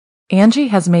Angie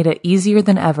has made it easier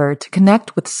than ever to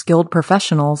connect with skilled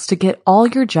professionals to get all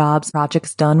your jobs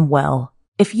projects done well.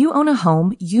 If you own a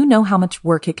home, you know how much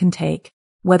work it can take,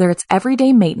 whether it's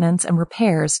everyday maintenance and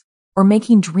repairs or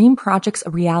making dream projects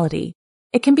a reality.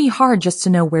 It can be hard just to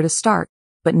know where to start,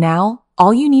 but now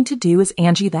all you need to do is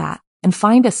Angie that and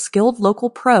find a skilled local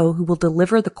pro who will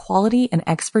deliver the quality and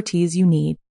expertise you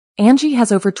need. Angie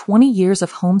has over 20 years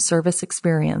of home service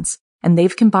experience, and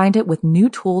they've combined it with new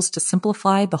tools to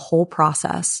simplify the whole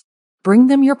process. Bring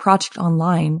them your project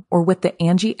online or with the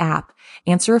Angie app,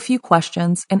 answer a few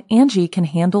questions, and Angie can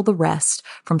handle the rest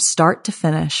from start to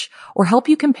finish or help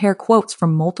you compare quotes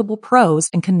from multiple pros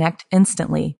and connect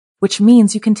instantly, which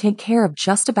means you can take care of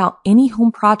just about any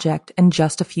home project in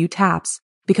just a few taps.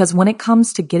 Because when it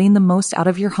comes to getting the most out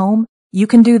of your home, you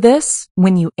can do this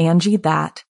when you Angie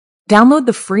that. Download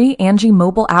the free Angie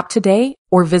mobile app today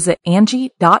or visit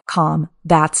Angie.com.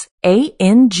 That's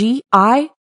ANGI.com.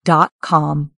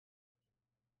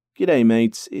 G'day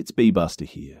mates, it's B-Buster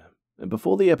here. And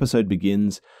before the episode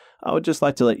begins, I would just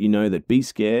like to let you know that Be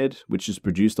Scared, which is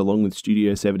produced along with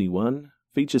Studio 71,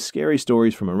 features scary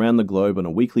stories from around the globe on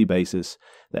a weekly basis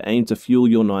that aim to fuel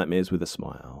your nightmares with a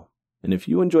smile. And if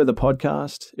you enjoy the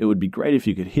podcast, it would be great if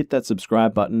you could hit that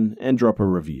subscribe button and drop a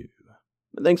review.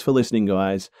 But thanks for listening,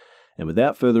 guys. And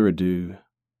without further ado,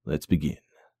 let's begin.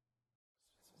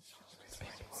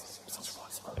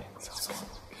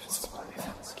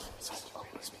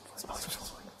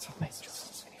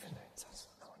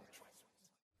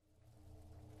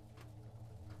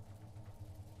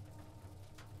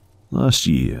 Last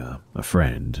year, a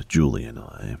friend, Julie, and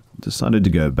I decided to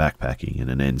go backpacking in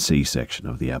an NC section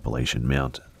of the Appalachian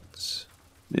Mountains.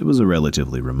 It was a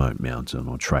relatively remote mountain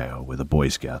or trail with a Boy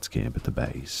Scouts camp at the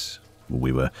base.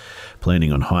 We were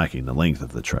planning on hiking the length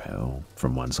of the trail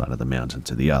from one side of the mountain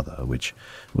to the other, which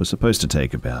was supposed to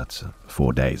take about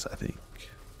 4 days, I think.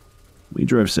 We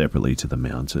drove separately to the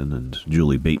mountain, and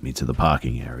Julie beat me to the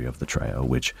parking area of the trail,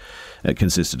 which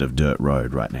consisted of dirt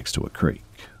road right next to a creek.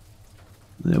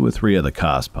 There were 3 other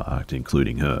cars parked,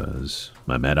 including hers.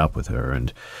 I met up with her,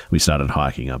 and we started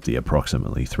hiking up the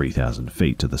approximately 3,000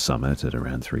 feet to the summit at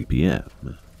around 3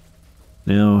 p.m.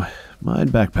 Now, I'd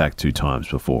backpacked 2 times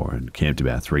before and camped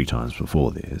about 3 times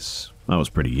before this. I was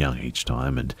pretty young each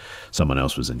time, and someone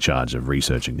else was in charge of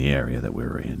researching the area that we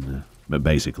were in, but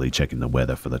basically checking the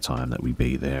weather for the time that we'd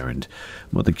be there and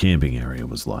what the camping area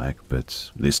was like. But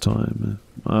this time,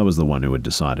 I was the one who had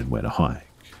decided where to hike.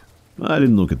 I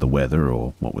didn't look at the weather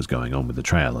or what was going on with the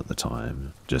trail at the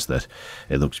time, just that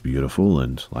it looked beautiful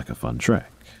and like a fun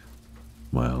trek.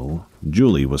 Well,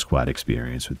 Julie was quite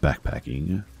experienced with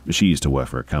backpacking. She used to work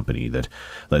for a company that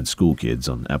led school kids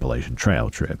on Appalachian Trail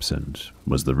trips and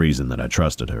was the reason that I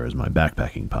trusted her as my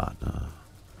backpacking partner.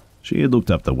 She had looked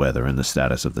up the weather and the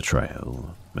status of the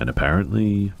trail, and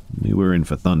apparently we were in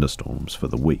for thunderstorms for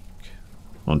the week.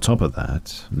 On top of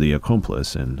that, the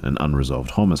accomplice in an unresolved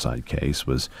homicide case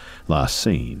was last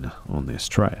seen on this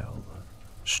trail.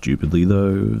 Stupidly,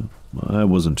 though, I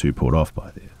wasn't too put off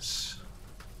by this.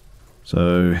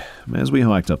 So, as we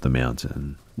hiked up the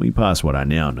mountain, we passed what I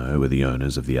now know were the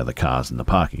owners of the other cars in the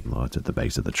parking lot at the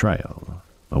base of the trail.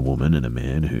 A woman and a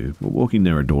man who were walking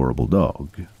their adorable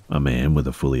dog. A man with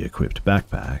a fully equipped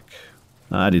backpack.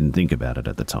 I didn't think about it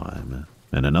at the time.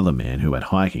 And another man who had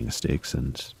hiking sticks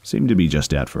and seemed to be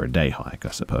just out for a day hike,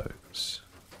 I suppose.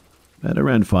 At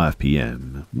around 5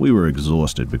 p.m, we were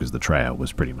exhausted because the trail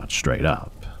was pretty much straight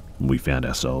up. We found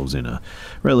ourselves in a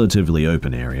relatively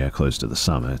open area close to the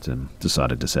summit and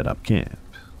decided to set up camp.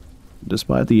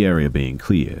 Despite the area being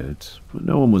cleared,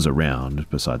 no one was around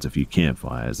besides a few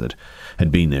campfires that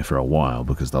had been there for a while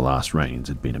because the last rains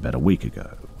had been about a week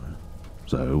ago.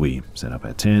 So we set up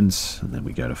our tents, and then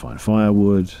we go to find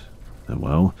firewood. And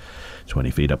well, 20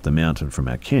 feet up the mountain from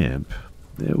our camp,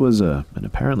 there was an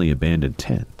apparently abandoned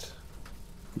tent.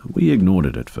 We ignored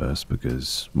it at first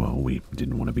because, well, we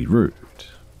didn't want to be rude.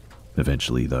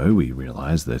 Eventually, though, we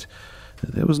realized that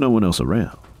there was no one else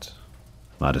around.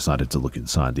 I decided to look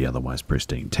inside the otherwise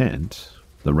pristine tent.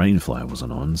 The rain fly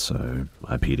wasn't on, so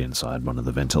I peered inside one of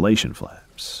the ventilation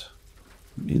flaps.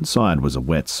 Inside was a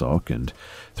wet sock and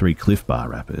 3 Cliff Bar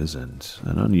wrappers and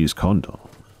an unused condom.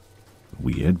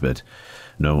 Weird, but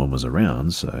no one was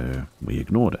around, so we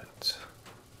ignored it.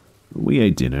 We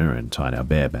ate dinner and tied our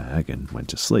bear bag and went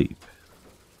to sleep.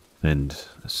 And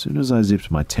as soon as I zipped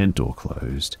my tent door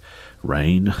closed,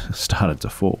 rain started to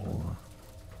fall.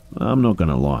 I'm not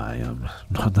gonna lie, I'm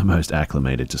not the most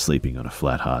acclimated to sleeping on a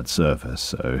flat, hard surface,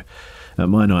 so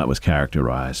my night was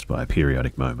characterized by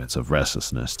periodic moments of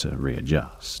restlessness to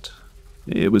readjust.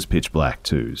 It was pitch black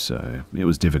too, so it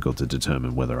was difficult to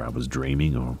determine whether I was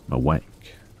dreaming or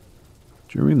awake.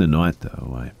 During the night,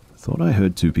 though, I thought I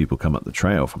heard two people come up the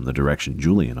trail from the direction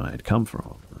Julie and I had come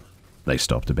from. They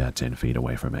stopped about 10 feet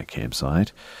away from our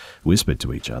campsite, whispered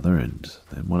to each other, and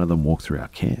then one of them walked through our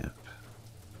camp.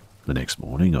 The next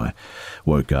morning, I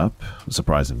woke up,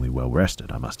 surprisingly well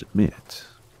rested, I must admit.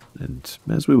 And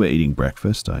as we were eating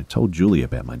breakfast, I told Julie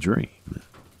about my dream.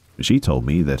 She told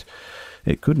me that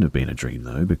it couldn't have been a dream,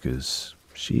 though, because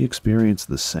she experienced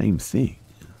the same thing.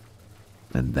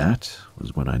 And that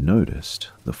was when I noticed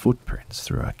the footprints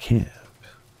through our camp.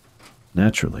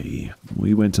 Naturally,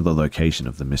 we went to the location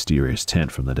of the mysterious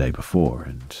tent from the day before,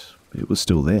 and it was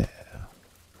still there.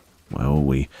 Well,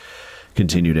 we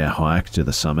continued our hike to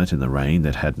the summit in the rain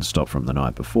that hadn't stopped from the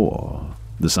night before.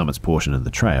 The summit's portion of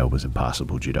the trail was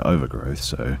impassable due to overgrowth,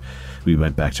 so we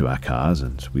went back to our cars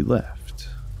and we left.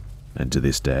 And to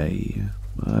this day,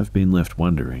 I've been left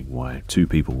wondering why two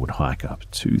people would hike up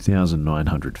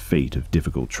 2,900 feet of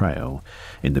difficult trail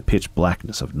in the pitch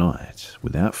blackness of night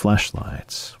without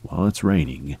flashlights while it's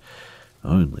raining,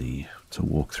 only to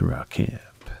walk through our camp.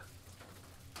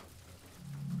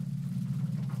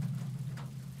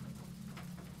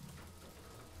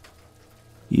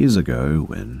 Years ago,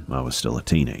 when I was still a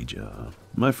teenager,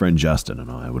 my friend Justin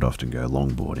and I would often go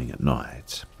longboarding at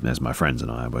night, as my friends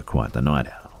and I were quite the night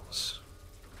owls.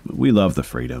 We loved the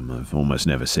freedom of almost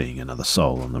never seeing another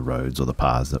soul on the roads or the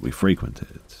paths that we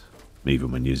frequented.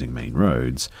 Even when using main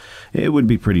roads, it would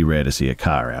be pretty rare to see a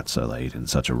car out so late in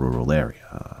such a rural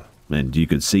area, and you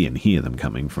could see and hear them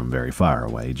coming from very far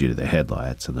away due to their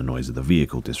headlights and the noise of the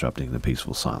vehicle disrupting the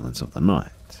peaceful silence of the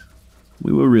night.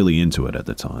 We were really into it at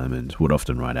the time and would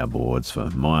often ride our boards for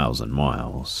miles and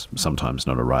miles, sometimes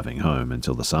not arriving home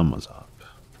until the sun was up.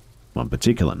 One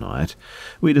particular night,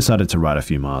 we decided to ride a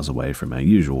few miles away from our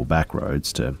usual back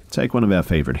roads to take one of our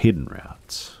favourite hidden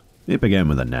routes. It began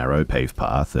with a narrow paved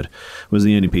path that was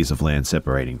the only piece of land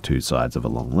separating two sides of a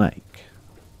long lake.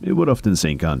 It would often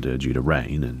sink under due to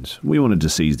rain, and we wanted to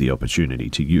seize the opportunity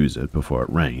to use it before it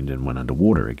rained and went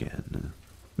underwater again.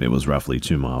 It was roughly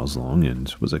 2 miles long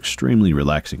and was extremely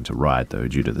relaxing to ride, though,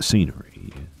 due to the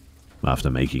scenery.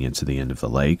 After making it to the end of the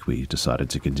lake, we decided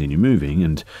to continue moving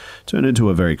and turn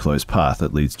into a very close path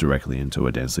that leads directly into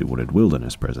a densely wooded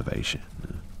wilderness preservation.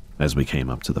 As we came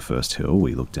up to the first hill,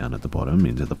 we looked down at the bottom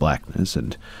into the blackness,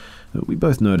 and we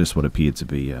both noticed what appeared to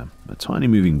be a tiny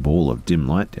moving ball of dim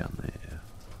light down there.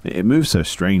 It moved so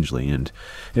strangely, and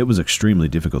it was extremely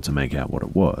difficult to make out what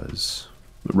it was.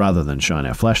 Rather than shine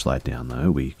our flashlight down,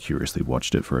 though, we curiously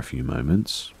watched it for a few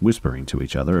moments, whispering to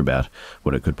each other about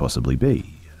what it could possibly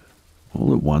be.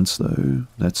 All at once, though,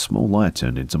 that small light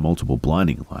turned into multiple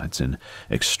blinding lights and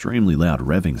extremely loud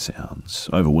revving sounds,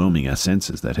 overwhelming our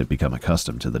senses that had become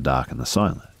accustomed to the dark and the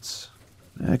silence.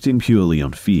 Acting purely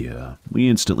on fear, we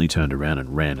instantly turned around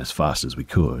and ran as fast as we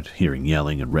could, hearing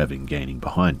yelling and revving gaining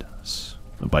behind us.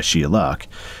 By sheer luck,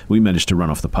 we managed to run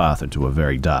off the path into a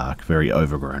very dark, very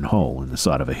overgrown hole in the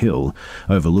side of a hill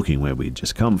overlooking where we'd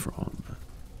just come from.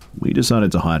 We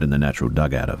decided to hide in the natural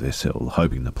dugout of this hill,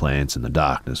 hoping the plants and the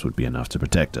darkness would be enough to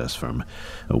protect us from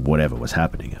whatever was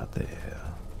happening out there.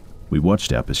 We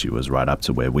watched our pursuers right up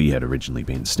to where we had originally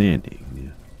been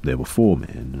standing. There were 4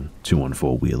 men, 2 on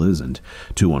 4-wheelers and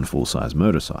 2 on full-size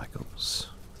motorcycles.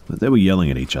 They were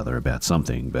yelling at each other about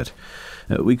something, but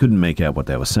we couldn't make out what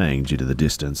they were saying due to the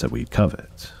distance that we'd covered.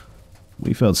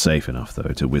 We felt safe enough,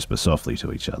 though, to whisper softly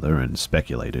to each other and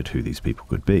speculated who these people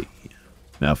could be.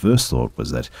 Our first thought was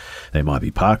that they might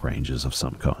be park rangers of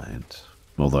some kind,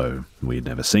 although we had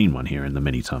never seen one here in the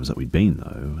many times that we'd been,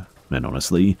 though. And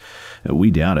honestly, we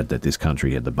doubted that this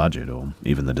country had the budget or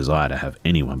even the desire to have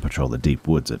anyone patrol the deep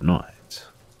woods at night.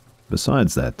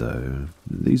 Besides that, though,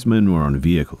 these men were on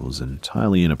vehicles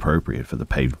entirely inappropriate for the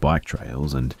paved bike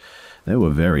trails, and they were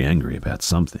very angry about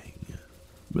something.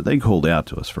 But they called out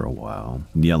to us for a while,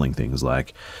 yelling things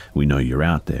like, "We know you're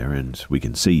out there and we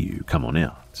can see you, come on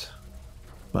out."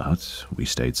 But we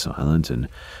stayed silent and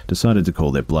decided to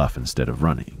call their bluff instead of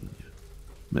running.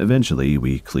 Eventually,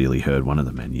 we clearly heard one of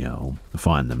the men yell,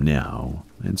 "Find them now,"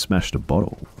 and smashed a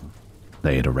bottle.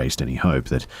 They had erased any hope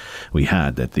that we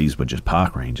had that these were just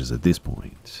park rangers at this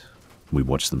point. We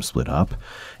watched them split up,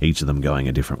 each of them going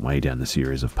a different way down the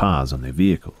series of paths on their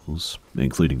vehicles,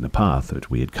 including the path that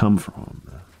we had come from.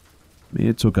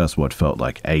 It took us what felt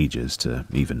like ages to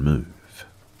even move.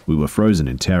 We were frozen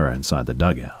in terror inside the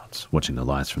dugout, watching the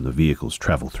lights from the vehicles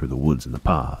travel through the woods and the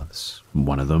paths,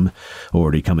 one of them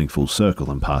already coming full circle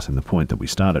and passing the point that we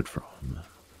started from.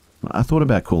 I thought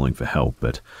about calling for help,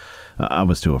 but I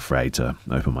was too afraid to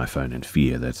open my phone in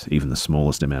fear that even the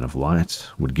smallest amount of light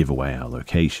would give away our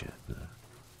location.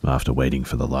 After waiting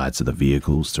for the lights of the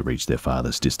vehicles to reach their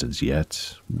farthest distance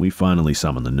yet, we finally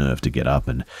summoned the nerve to get up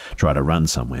and try to run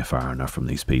somewhere far enough from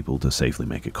these people to safely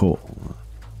make a call.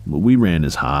 We ran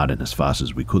as hard and as fast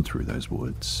as we could through those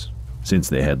woods. Since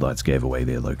their headlights gave away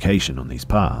their location on these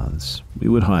paths, we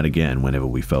would hide again whenever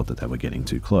we felt that they were getting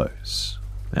too close.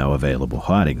 Our available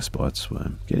hiding spots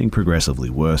were getting progressively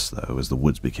worse though as the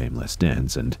woods became less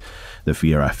dense, and the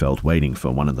fear I felt waiting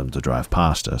for one of them to drive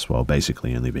past us while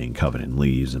basically only being covered in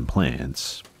leaves and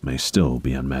plants may still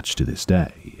be unmatched to this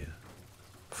day.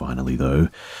 Finally though,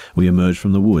 we emerged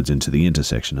from the woods into the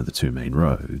intersection of the two main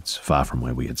roads, far from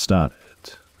where we had started.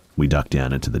 We ducked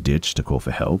down into the ditch to call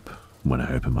for help. When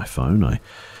I opened my phone, I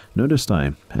noticed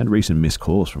I had recent missed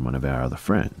calls from one of our other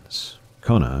friends,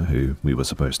 Connor, who we were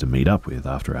supposed to meet up with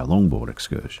after our longboard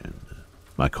excursion.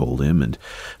 I called him and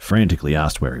frantically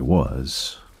asked where he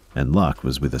was, and luck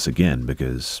was with us again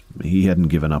because he hadn't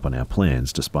given up on our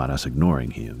plans despite us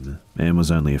ignoring him, and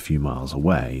was only a few miles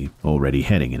away, already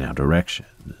heading in our direction.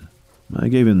 I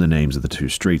gave him the names of the two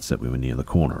streets that we were near the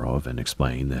corner of and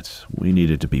explained that we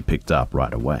needed to be picked up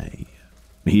right away.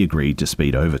 He agreed to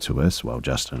speed over to us while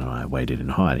Justin and I waited in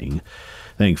hiding.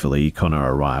 Thankfully,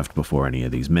 Connor arrived before any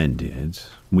of these men did.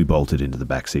 We bolted into the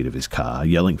backseat of his car,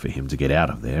 yelling for him to get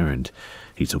out of there, and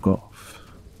he took off.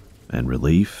 And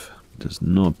relief does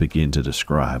not begin to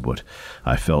describe what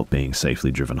I felt being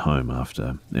safely driven home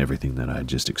after everything that I had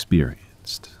just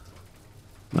experienced.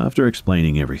 After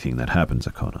explaining everything that happened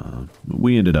to Connor,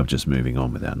 we ended up just moving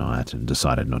on with our night and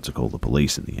decided not to call the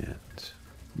police in the end.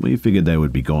 We figured they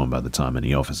would be gone by the time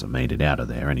any officer made it out of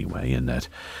there anyway, and that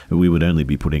we would only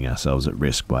be putting ourselves at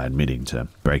risk by admitting to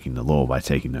breaking the law by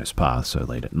taking those paths so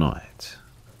late at night.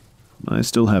 I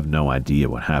still have no idea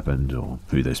what happened or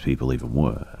who those people even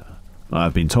were.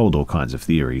 I've been told all kinds of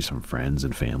theories from friends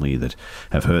and family that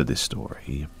have heard this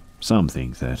story. Some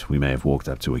think that we may have walked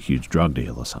up to a huge drug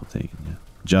deal or something.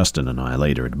 Justin and I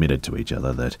later admitted to each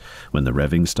other that when the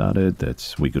revving started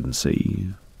that we couldn't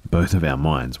see. Both of our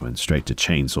minds went straight to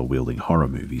chainsaw-wielding horror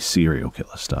movie serial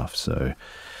killer stuff, so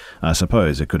I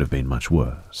suppose it could have been much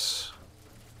worse.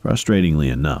 Frustratingly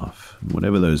enough,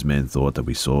 whatever those men thought that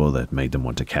we saw that made them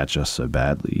want to catch us so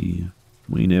badly,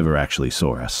 we never actually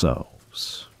saw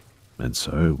ourselves. And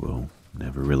so we'll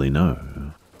never really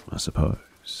know, I suppose.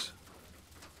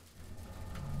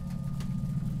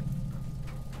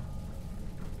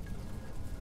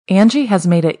 Angie has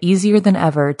made it easier than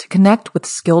ever to connect with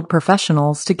skilled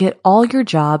professionals to get all your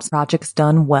jobs projects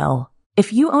done well.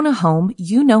 If you own a home,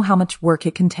 you know how much work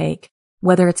it can take,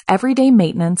 whether it's everyday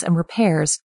maintenance and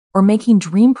repairs or making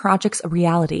dream projects a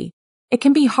reality. It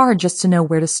can be hard just to know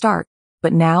where to start,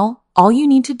 but now all you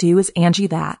need to do is Angie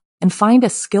that and find a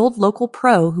skilled local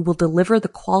pro who will deliver the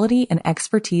quality and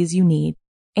expertise you need.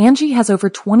 Angie has over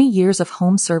 20 years of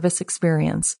home service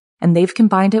experience, and they've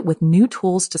combined it with new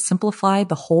tools to simplify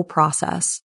the whole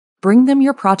process. Bring them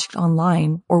your project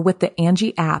online or with the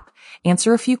Angie app,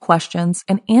 answer a few questions,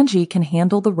 and Angie can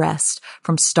handle the rest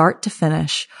from start to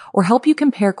finish, or help you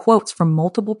compare quotes from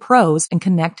multiple pros and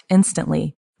connect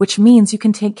instantly, which means you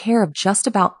can take care of just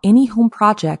about any home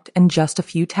project in just a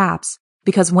few taps.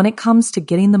 Because when it comes to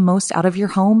getting the most out of your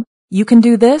home, you can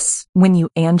do this when you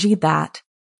Angie that.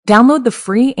 Download the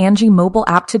free Angie mobile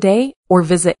app today or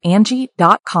visit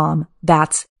Angie.com.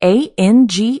 That's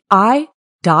ANGI.com.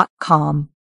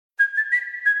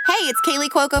 Hey, it's Kaylee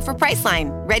Cuoco for Priceline.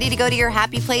 Ready to go to your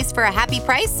happy place for a happy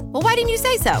price? Well, why didn't you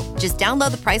say so? Just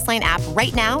download the Priceline app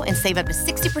right now and save up to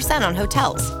 60% on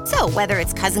hotels. So whether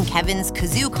it's Cousin Kevin's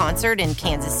Kazoo Concert in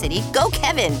Kansas City, go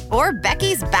Kevin, or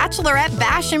Becky's Bachelorette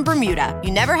Bash in Bermuda,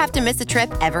 you never have to miss a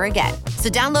trip ever again. So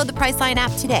download the Priceline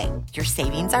app today. Your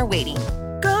savings are waiting.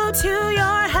 Go to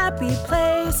your happy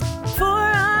place for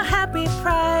a happy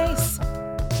price.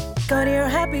 Go to your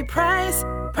happy price,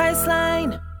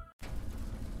 Priceline.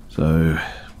 So,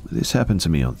 this happened to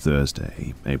me on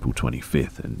Thursday, April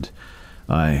 25th, and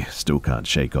I still can't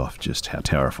shake off just how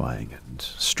terrifying and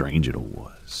strange it all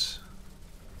was.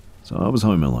 So I was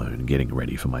home alone getting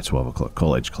ready for my 12 o'clock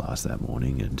college class that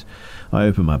morning, and I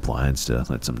opened my blinds to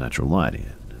let some natural light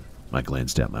in. I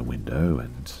glanced out my window,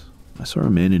 and I saw a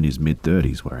man in his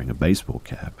mid-30s wearing a baseball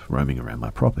cap roaming around my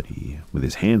property, with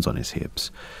his hands on his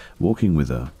hips, walking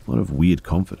with a lot of weird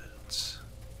confidence.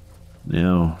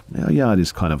 Now, our yard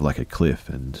is kind of like a cliff,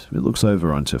 and it looks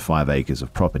over onto 5 acres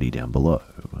of property down below.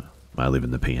 I live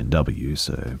in the PNW,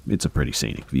 so it's a pretty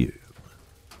scenic view.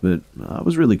 But I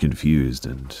was really confused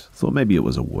and thought maybe it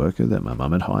was a worker that my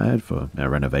mum had hired for our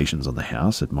renovations on the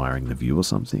house, admiring the view or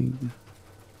something.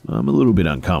 I'm a little bit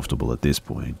uncomfortable at this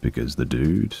point because the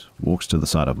dude walks to the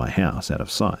side of my house out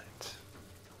of sight.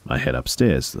 I head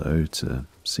upstairs, though, to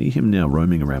see him now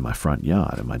roaming around my front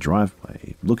yard and my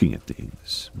driveway, looking at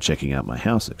things, checking out my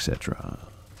house, etc.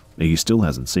 He still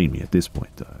hasn't seen me at this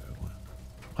point, though.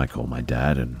 I call my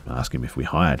dad and ask him if we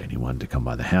hired anyone to come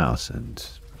by the house, and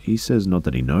he says not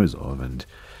that he knows of, and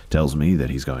tells me that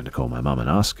he's going to call my mum and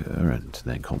ask her, and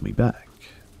then call me back.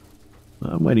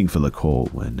 I'm waiting for the call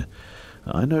when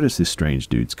I notice this strange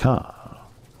dude's car.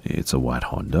 It's a white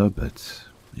Honda, but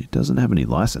it doesn't have any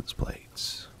license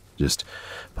plates. Just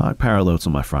parked parallel to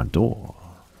my front door.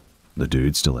 The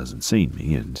dude still hasn't seen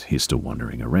me, and he's still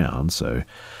wandering around, so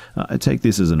I take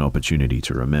this as an opportunity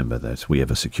to remember that we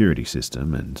have a security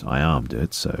system, and I armed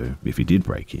it, so if he did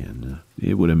break in,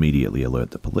 it would immediately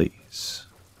alert the police.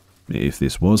 If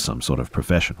this was some sort of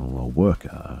professional or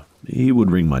worker, he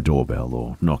would ring my doorbell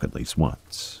or knock at least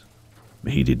once.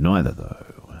 He did neither,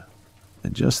 though.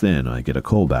 And just then I get a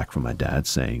call back from my dad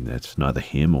saying that neither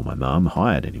him or my mum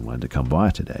hired anyone to come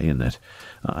by today and that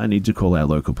I need to call our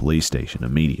local police station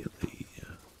immediately.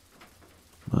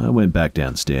 I went back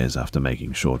downstairs after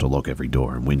making sure to lock every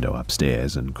door and window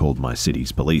upstairs and called my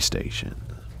city's police station.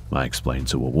 I explained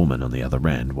to a woman on the other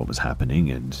end what was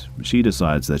happening, and she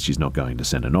decides that she's not going to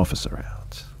send an officer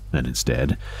out, and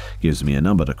instead gives me a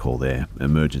number to call their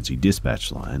emergency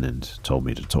dispatch line and told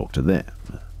me to talk to them.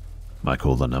 I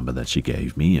call the number that she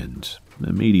gave me, and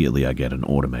immediately I get an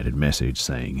automated message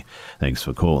saying, "Thanks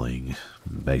for calling."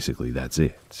 Basically, that's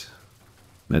it.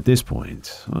 At this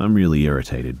point, I'm really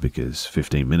irritated because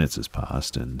 15 minutes has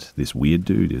passed and this weird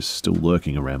dude is still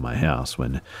lurking around my house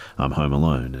when I'm home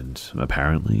alone, and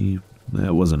apparently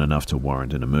that wasn't enough to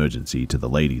warrant an emergency to the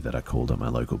lady that I called at my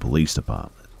local police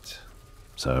department.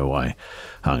 So I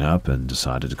hung up and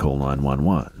decided to call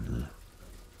 911.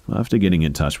 After getting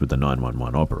in touch with the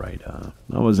 911 operator,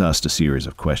 I was asked a series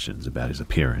of questions about his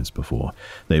appearance before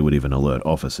they would even alert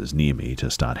officers near me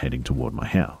to start heading toward my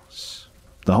house.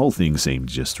 The whole thing seemed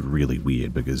just really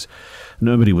weird because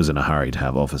nobody was in a hurry to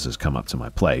have officers come up to my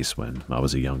place when I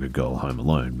was a younger girl home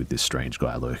alone with this strange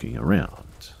guy lurking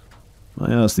around.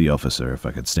 I asked the officer if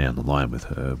I could stay on the line with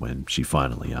her when she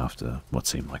finally, after what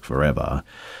seemed like forever,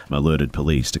 alerted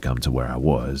police to come to where I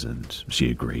was, and she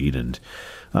agreed, and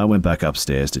I went back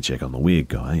upstairs to check on the weird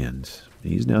guy, and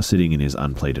he's now sitting in his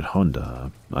unplated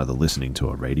Honda, either listening to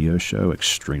a radio show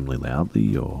extremely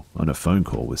loudly or on a phone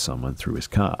call with someone through his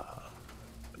car.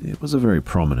 It was a very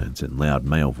prominent and loud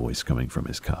male voice coming from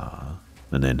his car,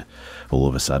 and then all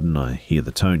of a sudden I hear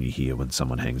the tone you hear when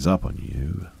someone hangs up on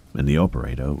you, and the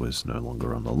operator was no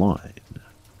longer on the line.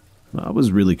 I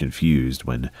was really confused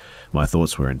when my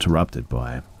thoughts were interrupted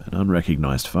by an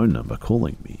unrecognized phone number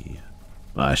calling me.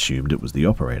 I assumed it was the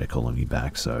operator calling me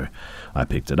back, so I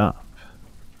picked it up,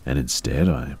 and instead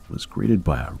I was greeted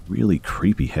by a really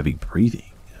creepy heavy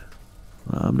breathing.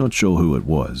 I'm not sure who it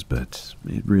was, but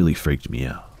it really freaked me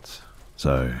out.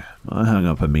 So I hung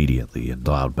up immediately and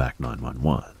dialed back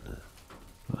 911.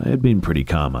 I had been pretty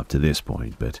calm up to this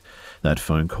point, but that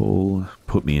phone call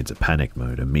put me into panic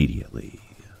mode immediately.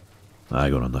 I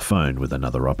got on the phone with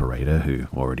another operator who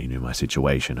already knew my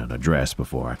situation and address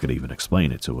before I could even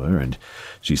explain it to her, and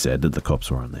she said that the cops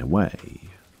were on their way.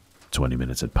 20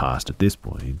 minutes had passed at this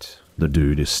point. The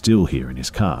dude is still here in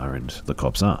his car, and the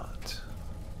cops aren't.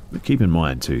 But keep in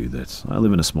mind, too, that I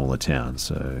live in a smaller town,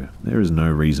 so there is no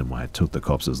reason why it took the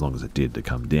cops as long as it did to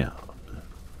come down.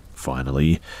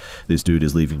 Finally, this dude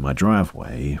is leaving my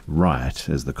driveway right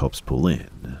as the cops pull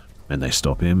in, and they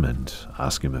stop him and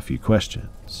ask him a few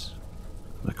questions.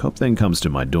 The cop then comes to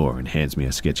my door and hands me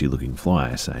a sketchy-looking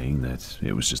flyer saying that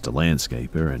it was just a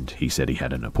landscaper and he said he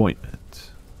had an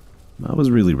appointment. I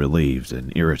was really relieved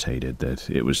and irritated that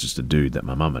it was just a dude that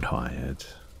my mum had hired,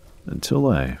 until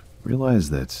I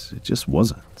realized that it just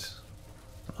wasn't.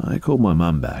 I called my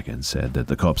mum back and said that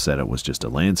the cop said it was just a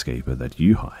landscaper that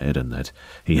you hired and that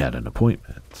he had an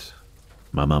appointment.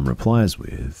 My mum replies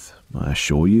with, "I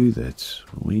assure you that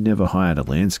we never hired a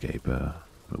landscaper,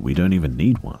 but we don't even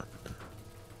need one."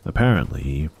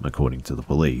 Apparently, according to the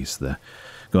police, the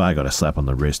guy got a slap on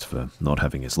the wrist for not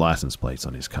having his license plates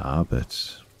on his car,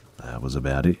 but that was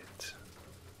about it.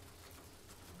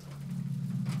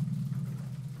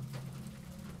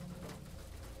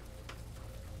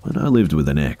 When I lived with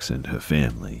an ex and her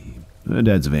family, her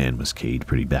dad's van was keyed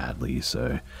pretty badly,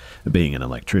 so being an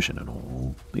electrician and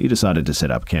all, he decided to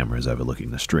set up cameras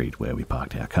overlooking the street where we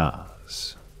parked our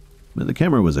cars. The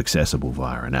camera was accessible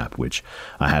via an app which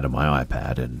I had on my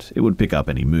iPad, and it would pick up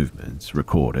any movement,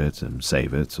 record it, and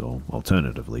save it, or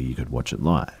alternatively you could watch it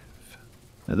live.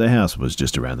 The house was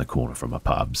just around the corner from a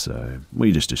pub, so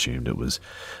we just assumed it was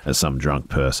some drunk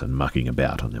person mucking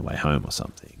about on their way home or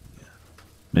something.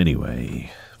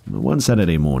 Anyway, One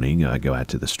Saturday morning, I go out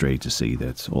to the street to see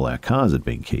that all our cars had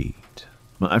been keyed.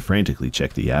 I frantically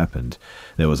checked the app and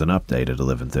there was an update at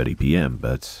 11:30 p.m,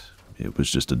 but it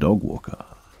was just a dog walker.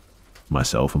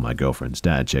 Myself and my girlfriend's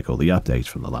dad check all the updates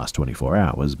from the last 24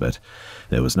 hours, but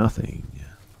there was nothing,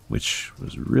 which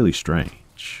was really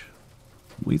strange.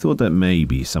 We thought that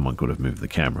maybe someone could have moved the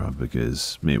camera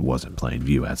because it was in plain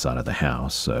view outside of the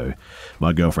house, so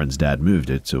my girlfriend's dad moved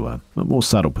it to a more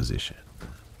subtle position.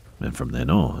 And from then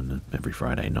on, every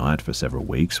Friday night for several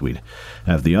weeks, we'd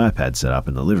have the iPad set up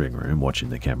in the living room watching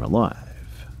the camera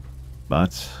live.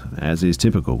 But, as is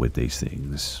typical with these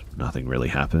things, nothing really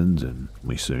happened and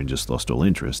we soon just lost all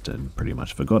interest and pretty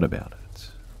much forgot about it.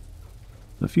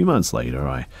 A few months later,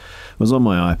 I was on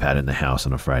my iPad in the house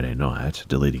on a Friday night,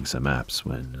 deleting some apps,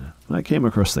 when I came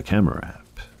across the camera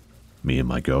app. Me and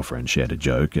my girlfriend shared a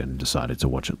joke and decided to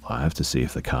watch it live to see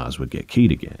if the cars would get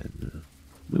keyed again.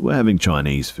 We were having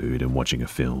Chinese food and watching a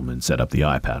film and set up the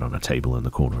iPad on a table in the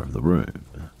corner of the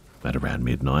room. At around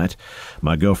midnight,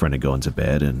 my girlfriend had gone to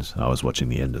bed and I was watching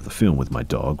the end of the film with my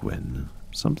dog when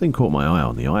something caught my eye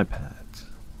on the iPad.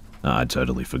 I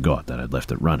totally forgot that I'd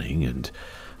left it running, and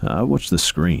I watched the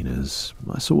screen as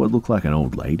I saw what looked like an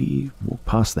old lady walk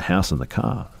past the house in the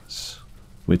cars,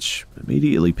 which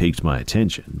immediately piqued my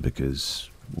attention because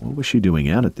what was she doing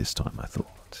out at this time, I thought?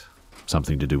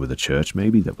 Something to do with a church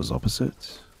maybe that was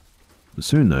opposite?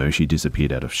 Soon though, she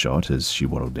disappeared out of shot as she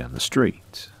waddled down the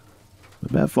street.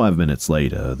 About 5 minutes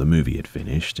later, the movie had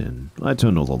finished and I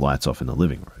turned all the lights off in the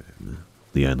living room.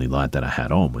 The only light that I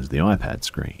had on was the iPad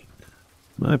screen.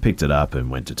 I picked it up and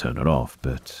went to turn it off,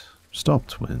 but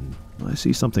stopped when I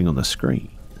see something on the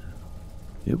screen.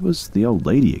 It was the old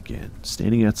lady again,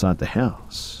 standing outside the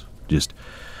house, just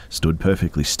stood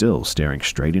perfectly still, staring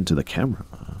straight into the camera.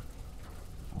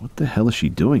 What the hell is she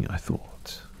doing, I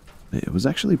thought. It was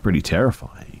actually pretty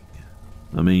terrifying.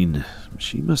 I mean,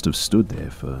 she must have stood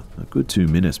there for a good 2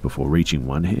 minutes before reaching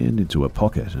one hand into her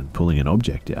pocket and pulling an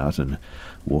object out and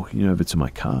walking over to my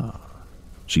car.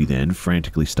 She then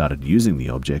frantically started using the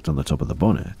object on the top of the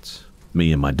bonnet.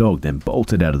 Me and my dog then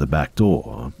bolted out of the back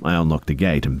door. I unlocked the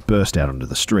gate and burst out onto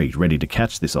the street, ready to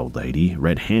catch this old lady,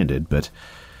 red-handed, but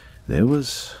there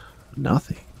was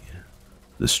nothing.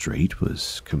 The street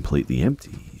was completely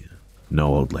empty.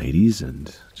 No old ladies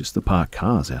and just the parked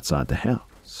cars outside the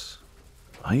house.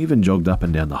 I even jogged up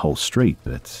and down the whole street,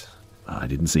 but I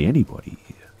didn't see anybody.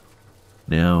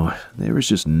 Now, there is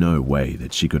just no way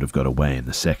that she could have got away in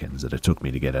the seconds that it took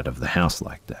me to get out of the house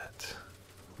like that.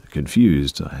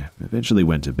 Confused, I eventually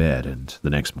went to bed, and the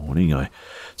next morning I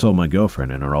told my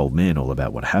girlfriend and her old man all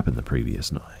about what happened the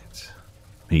previous night.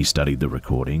 He studied the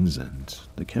recordings, and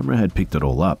the camera had picked it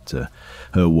all up to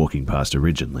her walking past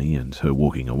originally and her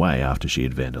walking away after she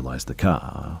had vandalized the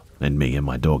car, and me and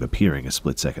my dog appearing a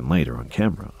split second later on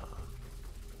camera.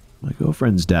 My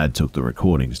girlfriend's dad took the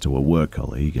recordings to a work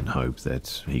colleague in hope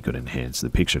that he could enhance the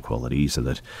picture quality so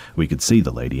that we could see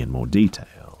the lady in more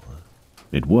detail.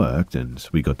 It worked, and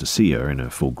we got to see her in her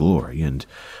full glory, and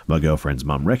my girlfriend's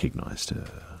mum recognized her.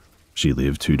 She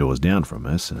lived 2 doors down from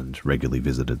us and regularly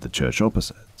visited the church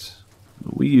opposite.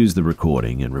 We used the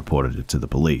recording and reported it to the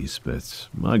police, but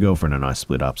my girlfriend and I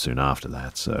split up soon after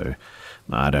that, so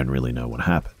I don't really know what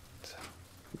happened.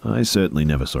 I certainly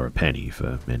never saw a penny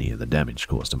for any of the damage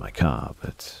caused to my car,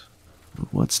 but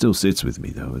what still sits with me,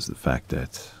 though, is the fact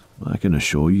that I can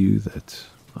assure you that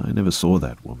I never saw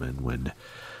that woman when,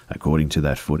 according to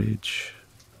that footage,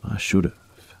 I should have.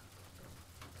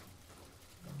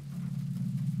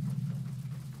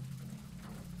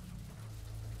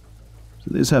 So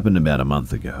this happened about a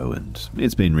month ago, and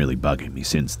it's been really bugging me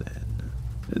since then.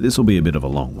 This will be a bit of a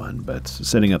long one, but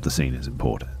setting up the scene is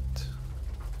important.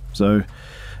 So,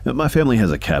 my family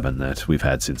has a cabin that we've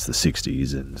had since the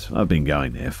 60s, and I've been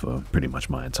going there for pretty much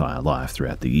my entire life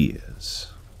throughout the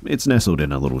years. It's nestled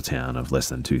in a little town of less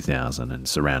than 2,000 and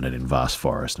surrounded in vast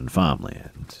forest and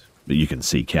farmland. You can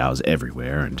see cows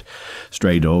everywhere and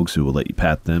stray dogs who will let you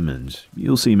pat them, and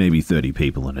you'll see maybe 30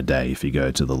 people in a day if you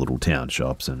go to the little town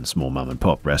shops and small mum and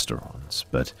pop restaurants,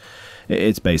 but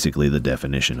it's basically the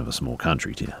definition of a small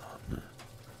country town.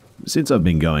 Since I've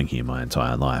been going here my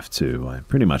entire life too, I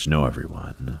pretty much know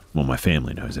everyone. Well, my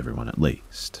family knows everyone at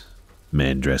least.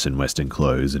 Men dress in Western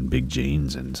clothes and big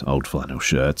jeans and old flannel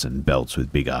shirts and belts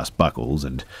with big-ass buckles,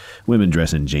 and women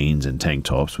dress in jeans and tank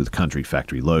tops with country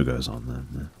factory logos on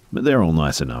them. But they're all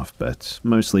nice enough, but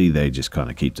mostly they just kind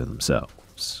of keep to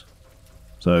themselves.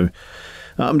 So,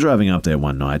 I'm driving up there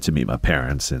one night to meet my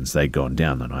parents since they'd gone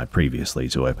down the night previously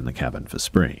to open the cabin for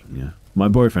spring. My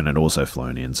boyfriend had also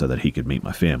flown in so that he could meet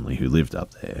my family who lived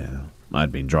up there.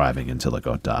 I'd been driving until it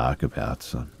got dark,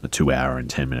 about a 2-hour and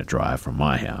 10-minute drive from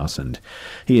my house, and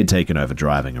he had taken over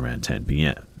driving around 10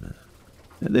 p.m.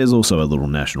 There's also a little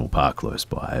national park close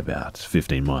by, about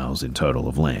 15 miles in total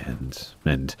of land,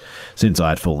 and since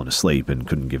I'd fallen asleep and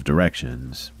couldn't give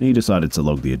directions, he decided to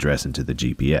log the address into the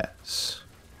GPS.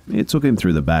 It took him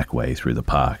through the back way through the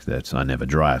park that I never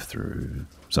drive through,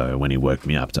 so when he woke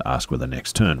me up to ask where the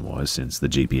next turn was, since the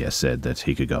GPS said that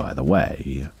he could go either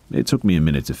way, it took me a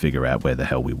minute to figure out where the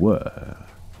hell we were.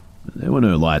 There were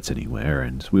no lights anywhere,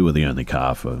 and we were the only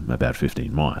car for about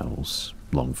 15 miles.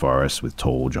 Long forests with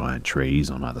tall, giant trees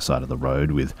on either side of the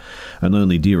road, with a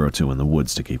lonely deer or two in the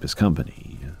woods to keep us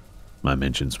company. I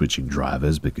mentioned switching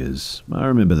drivers because I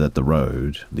remember that the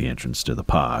road, the entrance to the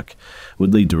park,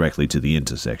 would lead directly to the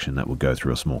intersection that would go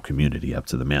through a small community up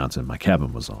to the mountain my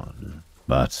cabin was on.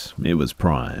 But it was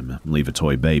prime, leave a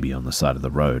toy baby on the side of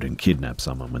the road and kidnap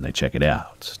someone when they check it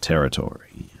out,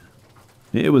 territory.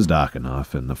 It was dark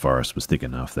enough and the forest was thick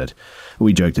enough that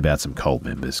we joked about some cult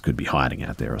members could be hiding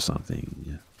out there or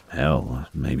something. Hell,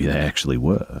 maybe they actually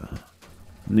were.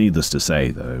 Needless to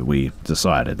say, though, we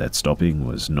decided that stopping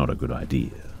was not a good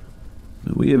idea.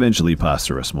 We eventually passed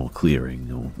through a small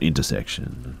clearing, or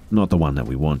intersection, not the one that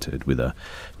we wanted, with a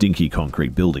dinky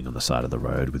concrete building on the side of the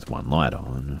road with one light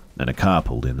on, and a car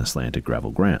pulled in the slanted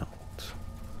gravel ground.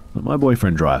 My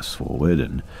boyfriend drives forward,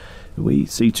 and we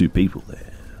see 2 people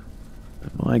there.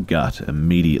 My gut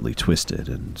immediately twisted,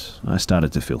 and I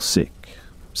started to feel sick.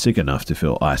 Sick enough to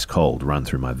feel ice cold run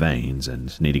through my veins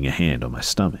and needing a hand on my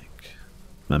stomach.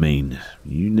 I mean,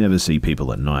 you never see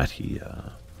people at night here.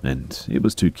 And it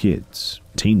was 2 kids,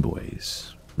 teen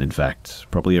boys. In fact,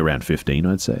 probably around 15,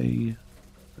 I'd say.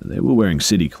 They were wearing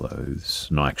city clothes,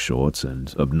 Nike shorts,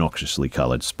 and obnoxiously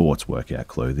coloured sports workout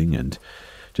clothing, and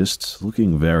just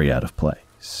looking very out of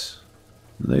place.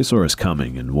 They saw us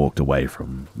coming and walked away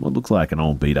from what looked like an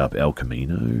old beat-up El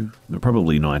Camino,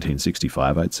 probably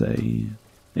 1965, I'd say.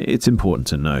 It's important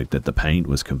to note that the paint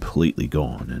was completely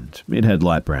gone, and it had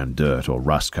light brown dirt or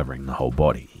rust covering the whole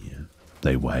body.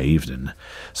 They waved and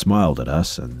smiled at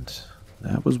us, and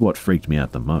that was what freaked me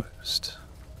out the most.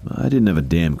 I didn't have a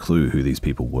damn clue who these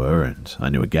people were, and I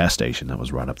knew a gas station that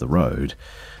was right up the road,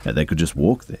 and they could just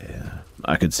walk there.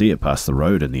 I could see it past the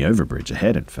road and the overbridge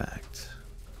ahead, in fact.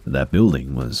 That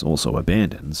building was also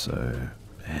abandoned, so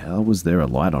how was there a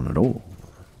light on at all?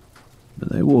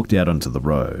 They walked out onto the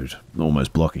road,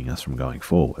 almost blocking us from going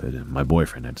forward, and my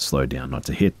boyfriend had to slow down not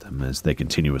to hit them as they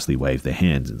continuously waved their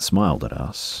hands and smiled at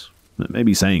us.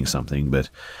 Maybe saying something, but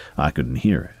I couldn't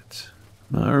hear it.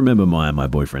 I remember my and my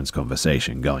boyfriend's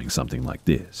conversation going something like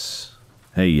this.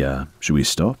 "Hey, should we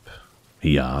stop?"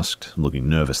 he asked, looking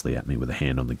nervously at me with a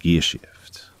hand on the gear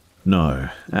shift. "No,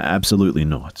 absolutely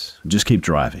not. Just keep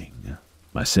driving,"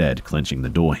 I said, clenching the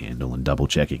door handle and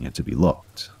double-checking it to be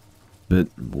locked. But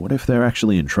what if they're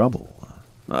actually in trouble?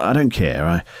 I don't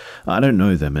care. I don't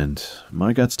know them, and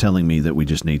my gut's telling me that we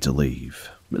just need to leave.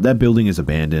 That building is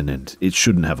abandoned, and it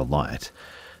shouldn't have a light.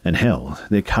 And hell,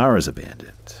 their car is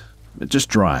abandoned. Just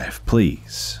drive,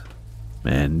 please.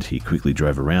 And he quickly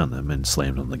drove around them and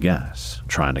slammed on the gas,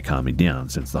 trying to calm me down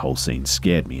since the whole scene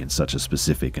scared me in such a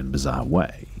specific and bizarre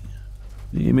way.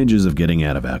 The images of getting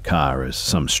out of our car as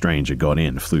some stranger got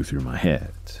in flew through my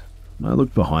head. I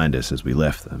looked behind us as we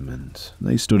left them, and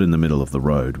they stood in the middle of the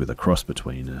road with a cross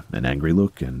between an angry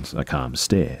look and a calm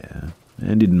stare,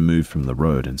 and didn't move from the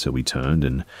road until we turned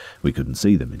and we couldn't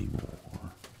see them anymore.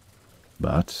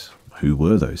 But who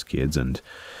were those kids, and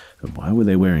why were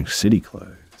they wearing city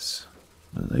clothes?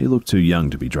 They looked too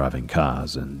young to be driving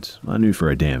cars, and I knew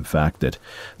for a damn fact that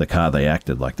the car they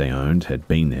acted like they owned had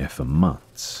been there for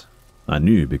months. I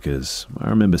knew because I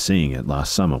remember seeing it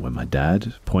last summer when my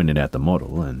dad pointed out the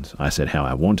model and I said how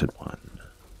I wanted one.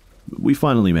 We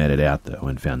finally made it out though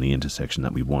and found the intersection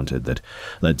that we wanted that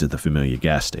led to the familiar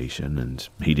gas station, and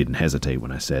he didn't hesitate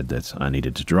when I said that I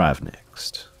needed to drive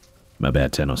next.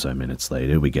 About 10 or so minutes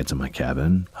later we get to my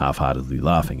cabin, half-heartedly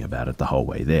laughing about it the whole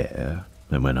way there,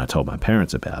 and when I told my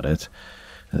parents about it,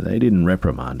 they didn't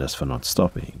reprimand us for not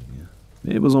stopping.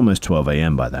 It was almost 12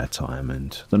 a.m. by that time,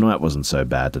 and the night wasn't so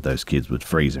bad that those kids would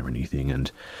freeze or anything,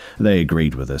 and they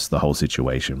agreed with us the whole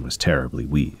situation was terribly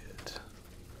weird.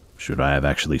 Should I have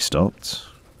actually stopped?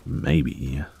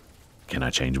 Maybe. Can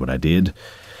I change what I did?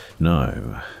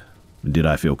 No. Did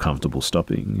I feel comfortable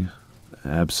stopping?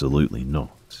 Absolutely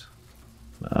not.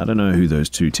 I don't know who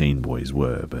those 2 teen boys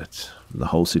were, but the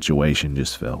whole situation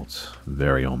just felt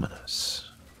very ominous.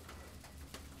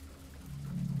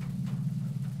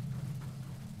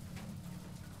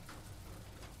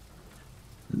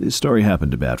 This story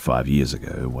happened about 5 years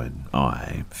ago when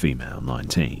I, female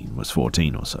 19, was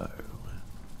 14 or so.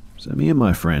 So me and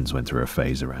my friends went through a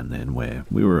phase around then where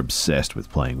we were obsessed with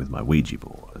playing with my Ouija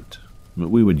board.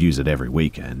 We would use it every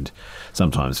weekend,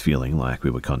 sometimes feeling like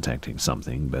we were contacting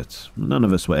something, but none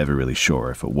of us were ever really sure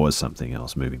if it was something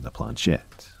else moving the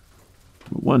planchette.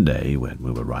 One day, when we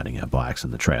were riding our bikes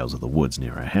in the trails of the woods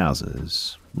near our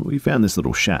houses, we found this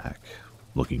little shack.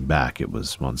 Looking back, it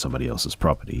was on somebody else's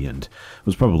property and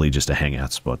was probably just a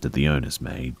hangout spot that the owners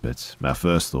made, but our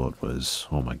first thought was,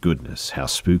 oh my goodness, how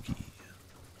spooky.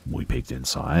 We peeked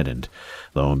inside, and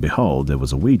lo and behold, there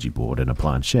was a Ouija board and a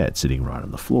planchette sitting right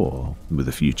on the floor, with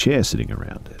a few chairs sitting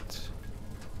around it.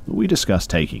 We discussed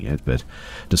taking it, but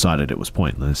decided it was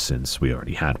pointless since we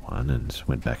already had one, and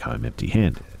went back home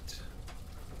empty-handed.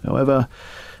 However,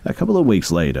 a couple of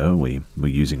weeks later, we were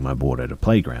using my board at a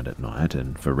playground at night,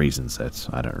 and for reasons that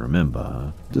I don't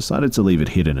remember, decided to leave it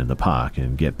hidden in the park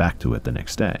and get back to it the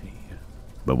next day.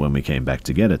 But when we came back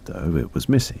to get it though, it was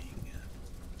missing.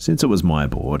 Since it was my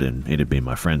board and it had been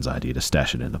my friend's idea to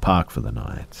stash it in the park for the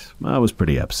night, I was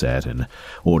pretty upset and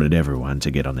ordered everyone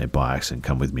to get on their bikes and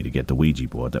come with me to get the Ouija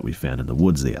board that we found in the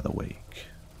woods the other week.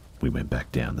 We went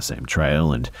back down the same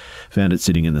trail and found it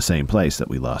sitting in the same place that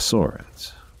we last saw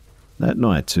it. That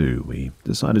night too, we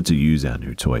decided to use our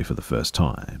new toy for the first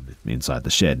time, inside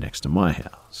the shed next to my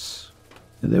house.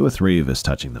 There were 3 of us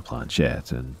touching the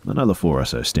planchette and another 4 or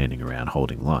so standing around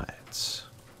holding lights.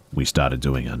 We started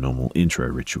doing our normal intro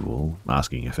ritual,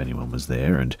 asking if anyone was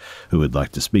there and who would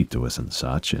like to speak to us and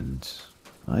such, and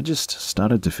I just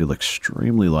started to feel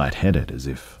extremely lightheaded, as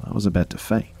if I was about to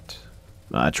faint.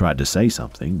 I tried to say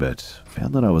something, but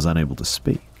found that I was unable to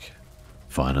speak.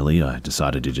 Finally, I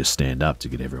decided to just stand up to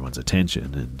get everyone's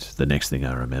attention, and the next thing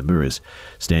I remember is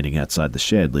standing outside the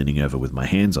shed leaning over with my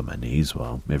hands on my knees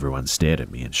while everyone stared at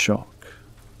me in shock.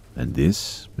 And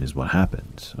this is what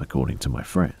happened, according to my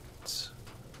friends.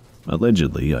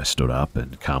 Allegedly, I stood up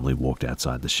and calmly walked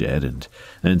outside the shed and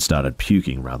then started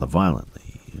puking rather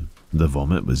violently. The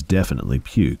vomit was definitely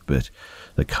puke, but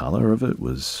the colour of it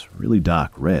was really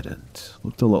dark red and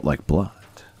looked a lot like blood.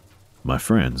 My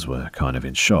friends were kind of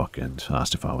in shock and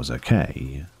asked if I was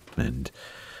okay, and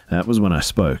that was when I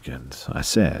spoke and I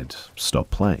said, "Stop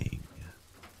playing."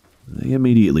 They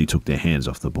immediately took their hands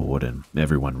off the board and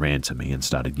everyone ran to me and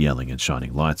started yelling and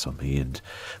shining lights on me, and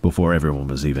before everyone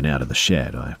was even out of the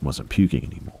shed, I wasn't puking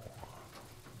anymore.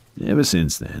 Ever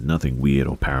since then, nothing weird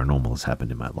or paranormal has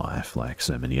happened in my life like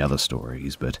so many other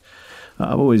stories, but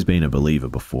I've always been a believer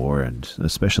before, and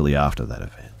especially after that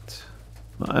event.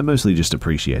 I mostly just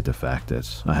appreciate the fact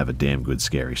that I have a damn good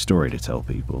scary story to tell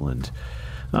people, and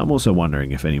I'm also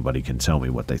wondering if anybody can tell me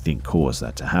what they think caused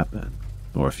that to happen,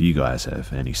 or if you guys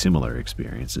have any similar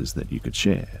experiences that you could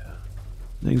share.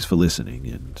 Thanks for listening,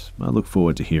 and I look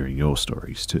forward to hearing your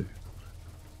stories too.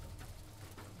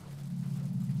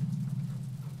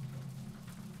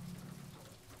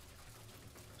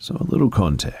 So a little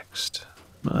context.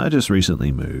 I just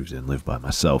recently moved and live by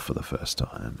myself for the first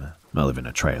time. I live in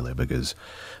a trailer because,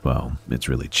 well, it's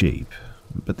really cheap,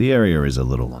 but the area is a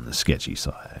little on the sketchy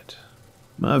side.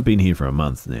 I've been here for a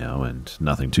month now and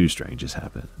nothing too strange has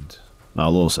happened.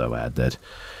 I'll also add that,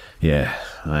 yeah,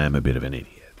 I am a bit of an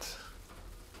idiot.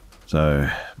 So,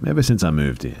 ever since I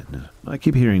moved in, I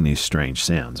keep hearing these strange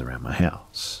sounds around my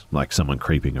house, like someone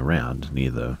creeping around near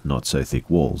the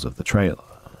not-so-thick walls of the trailer.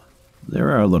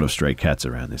 There are a lot of stray cats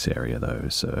around this area though,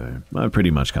 so I've pretty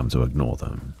much come to ignore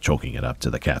them, chalking it up to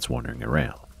the cats wandering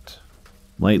around.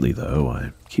 Lately though,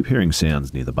 I keep hearing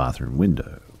sounds near the bathroom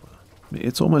window.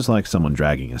 It's almost like someone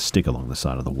dragging a stick along the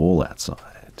side of the wall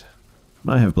outside.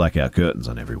 I have blackout curtains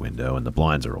on every window and the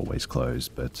blinds are always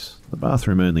closed, but the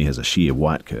bathroom only has a sheer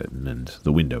white curtain and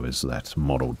the window is that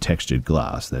mottled textured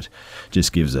glass that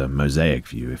just gives a mosaic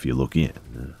view if you look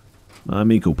in.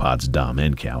 I'm equal parts dumb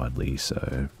and cowardly,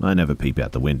 so I never peep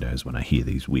out the windows when I hear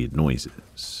these weird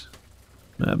noises.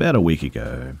 About a week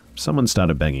ago, someone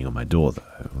started banging on my door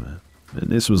though,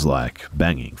 and this was like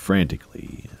banging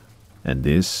frantically. And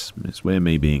this is where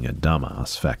me being a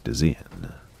dumbass factors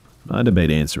in. I debate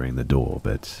answering the door,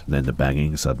 but then the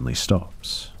banging suddenly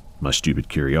stops. My stupid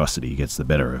curiosity gets the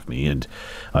better of me, and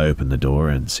I open the door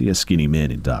and see a skinny man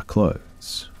in dark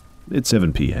clothes. It's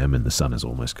 7 p.m. and the sun is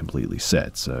almost completely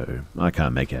set, so I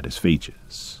can't make out his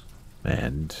features.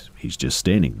 And he's just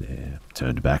standing there,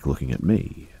 turned back looking at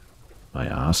me. I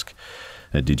ask,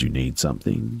 "Did you need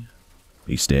something?"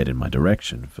 He stared in my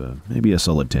direction for maybe a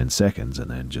solid 10 seconds and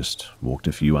then just walked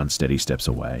a few unsteady steps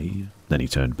away. Then he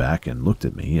turned back and looked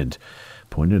at me and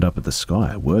pointed up at the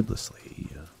sky wordlessly.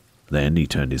 Then he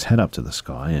turned his head up to the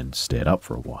sky and stared up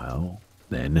for a while.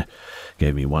 then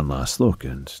gave me one last look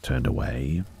and turned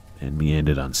away and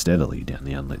meandered unsteadily down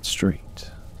the unlit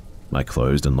street. I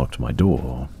closed and locked my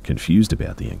door, confused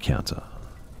about the encounter.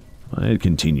 I had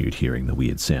continued hearing the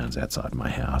weird sounds outside my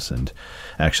house and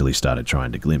actually started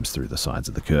trying to glimpse through the sides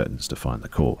of the curtains to find the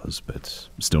cause, but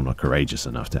still not courageous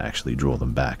enough to actually draw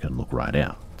them back and look right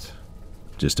out.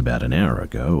 Just about an hour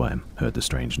ago, I heard the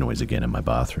strange noise again in my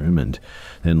bathroom and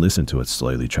then listened to it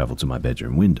slowly travel to my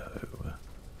bedroom window.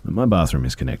 My bathroom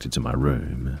is connected to my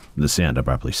room. The sound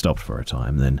abruptly stopped for a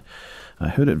time, then I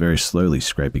heard it very slowly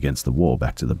scrape against the wall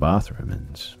back to the bathroom,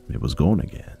 and it was gone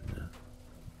again.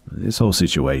 This whole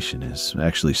situation is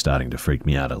actually starting to freak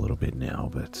me out a little bit now,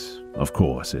 but of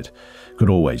course it could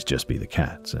always just be the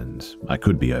cats, and I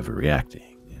could be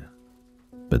overreacting.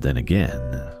 But then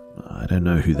again, I don't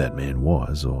know who that man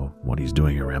was or what he's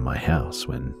doing around my house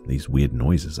when these weird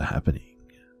noises are happening.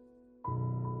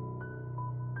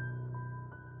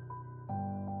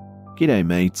 G'day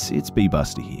mates, it's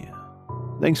B-Buster here.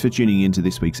 Thanks for tuning in to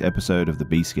this week's episode of the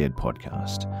Be Scared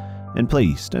podcast. And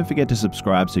please, don't forget to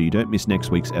subscribe so you don't miss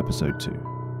next week's episode too.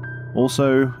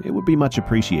 Also, it would be much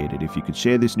appreciated if you could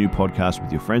share this new podcast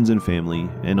with your friends and family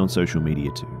and on social media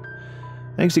too.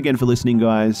 Thanks again for listening,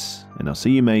 guys, and I'll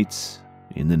see you mates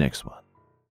in the next one.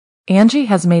 Angie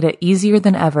has made it easier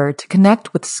than ever to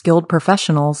connect with skilled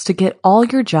professionals to get all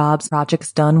your jobs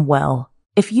projects done well.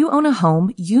 If you own a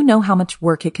home, you know how much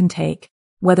work it can take,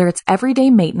 whether it's everyday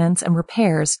maintenance and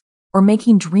repairs or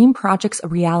making dream projects a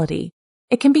reality.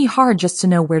 It can be hard just to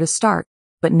know where to start,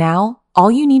 but now all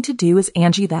you need to do is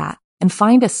Angie that and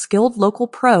find a skilled local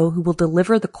pro who will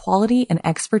deliver the quality and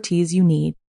expertise you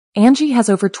need. Angie has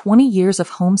over 20 years of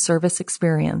home service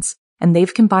experience, and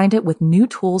they've combined it with new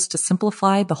tools to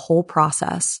simplify the whole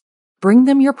process. Bring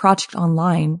them your project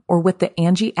online or with the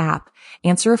Angie app,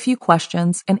 answer a few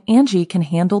questions, and Angie can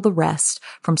handle the rest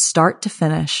from start to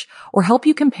finish or help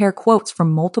you compare quotes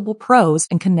from multiple pros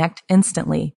and connect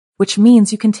instantly, which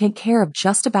means you can take care of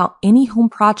just about any home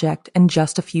project in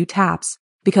just a few taps.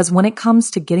 Because when it comes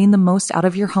to getting the most out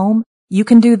of your home, you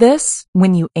can do this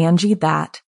when you Angie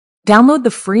that. Download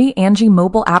the free Angie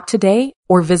mobile app today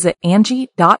or visit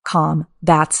Angie.com.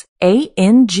 That's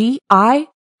ANGI.com.